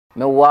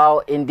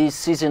Meanwhile, in this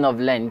season of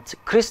Lent,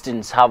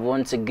 Christians have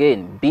once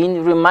again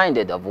been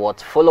reminded of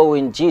what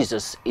following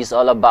Jesus is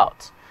all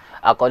about.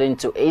 According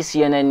to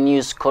ACNN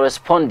News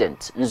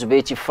correspondent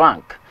Nzubeti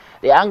Frank,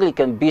 the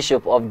Anglican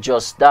Bishop of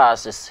Jos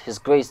Diocese, His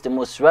Grace the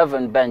Most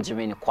Reverend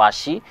Benjamin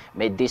Kwashi,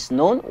 made this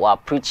known while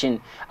preaching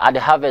at the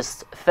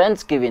Harvest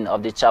Thanksgiving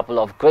of the Chapel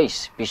of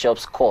Grace,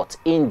 Bishop's Court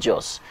in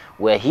Jos,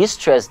 where he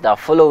stressed that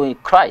following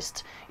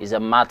Christ is a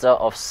matter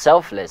of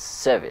selfless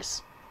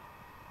service.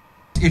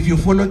 If you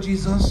follow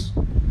Jesus,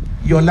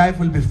 your life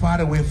will be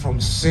far away from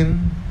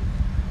sin,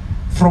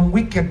 from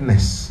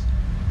wickedness,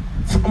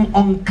 from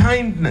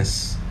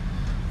unkindness,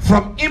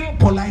 from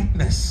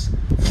impoliteness,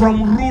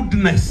 from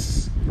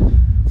rudeness,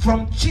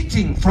 from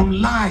cheating, from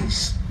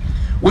lies.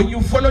 When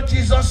you follow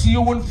Jesus,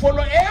 you will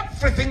follow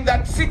everything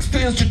that seeks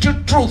to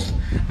institute truth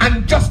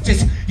and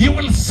justice. You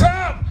will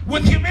serve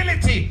with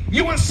humility.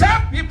 You will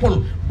serve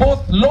people,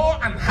 both low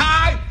and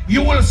high.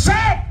 You will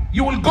serve.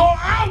 You will go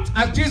out,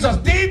 as Jesus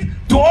did,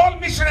 to all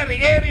missionary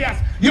areas.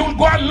 You will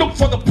go and look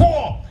for the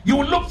poor. You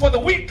will look for the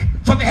weak,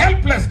 for the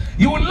helpless.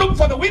 You will look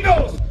for the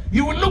widows.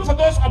 You will look for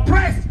those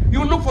oppressed.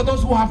 You will look for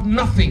those who have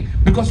nothing,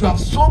 because you have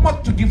so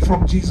much to give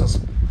from Jesus.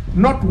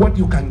 Not what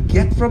you can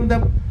get from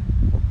them,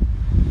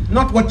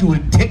 not what you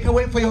will take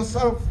away for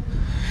yourself.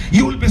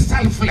 You will be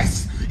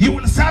selfless. You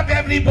will serve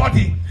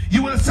everybody.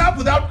 You will serve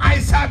without eye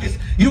service.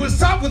 You will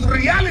serve with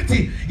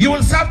reality. You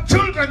will serve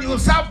children. You will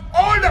serve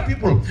older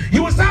people.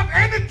 You will serve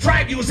any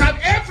tribe. You will serve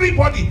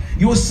everybody.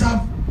 You will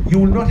serve. You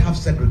will not have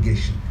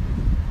segregation.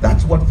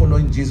 That's what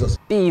following Jesus.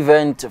 The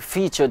event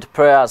featured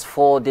prayers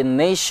for the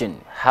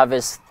nation,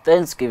 Harvest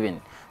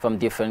Thanksgiving from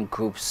different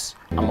groups,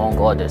 among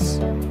others.